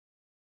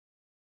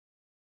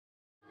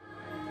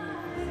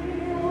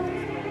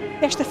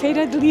Esta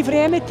feira de livro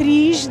é a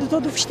matriz de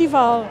todo o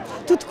festival.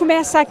 Tudo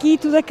começa aqui,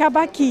 tudo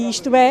acaba aqui.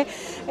 Isto é,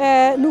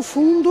 no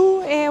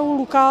fundo, é o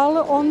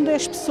local onde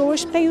as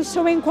pessoas têm o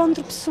seu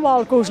encontro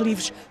pessoal com os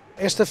livros.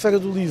 Esta Feira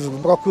do Livro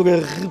procura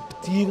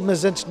repetir,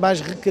 mas antes de mais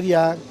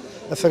recriar,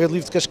 a Feira do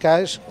Livro de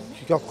Cascais,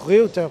 que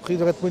ocorreu, tem ocorrido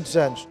durante muitos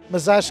anos.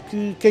 Mas acho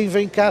que quem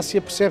vem cá se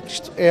apercebe que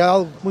isto é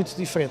algo muito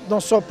diferente. Não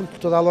só porque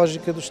toda a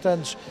lógica dos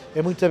stands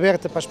é muito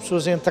aberta para as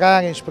pessoas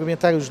entrarem,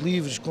 experimentarem os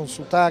livros,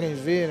 consultarem,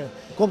 verem,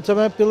 como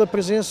também pela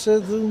presença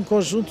de um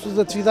conjunto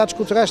de atividades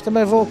culturais que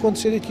também vão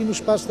acontecer aqui no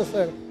espaço da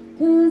feira.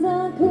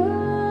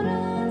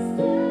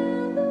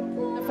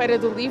 A Feira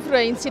do Livro,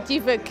 a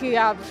iniciativa que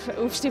abre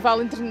o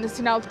Festival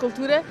Internacional de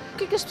Cultura. O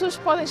que é que as pessoas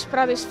podem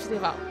esperar deste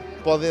festival?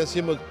 Podem,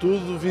 acima de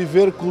tudo,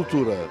 viver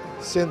cultura,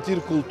 sentir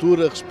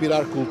cultura,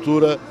 respirar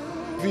cultura,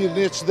 vir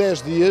nestes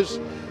 10 dias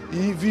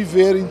e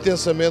viver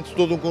intensamente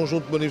todo um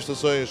conjunto de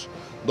manifestações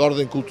de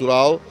ordem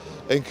cultural,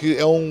 em que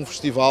é um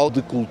festival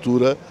de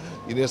cultura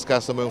e, neste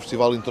caso, também um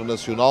festival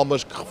internacional,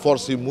 mas que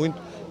reforça muito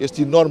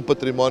este enorme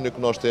património que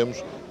nós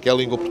temos, que é a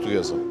língua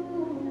portuguesa.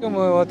 É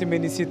uma ótima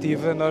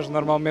iniciativa. Nós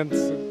normalmente,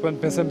 quando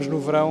pensamos no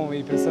verão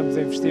e pensamos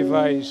em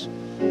festivais,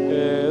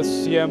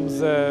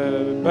 associamos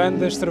a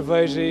bandas,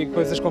 cerveja e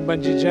coisas como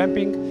bungee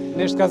jumping.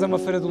 Neste caso é uma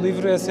feira do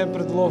livro, é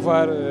sempre de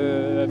louvar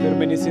haver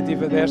uma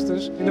iniciativa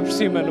destas, ainda por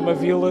cima numa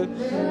vila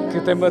que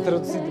tem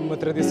uma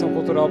tradição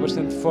cultural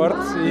bastante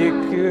forte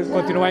e que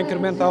continua a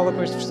incrementá-la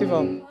com este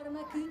festival.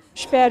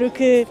 Espero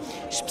que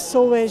as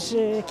pessoas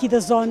aqui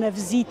da zona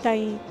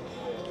visitem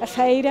a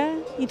feira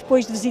e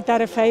depois de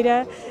visitar a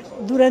feira,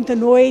 durante a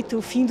noite,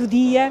 o fim do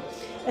dia,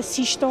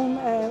 assistam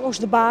aos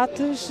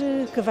debates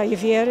que vai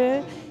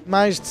haver.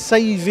 Mais de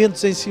 100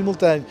 eventos em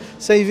simultâneo,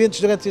 100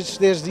 eventos durante estes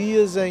 10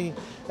 dias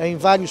em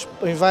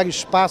vários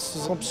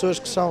espaços, com pessoas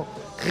que são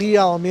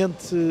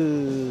realmente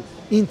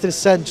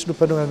interessantes no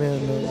panorama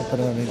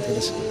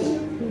internacional.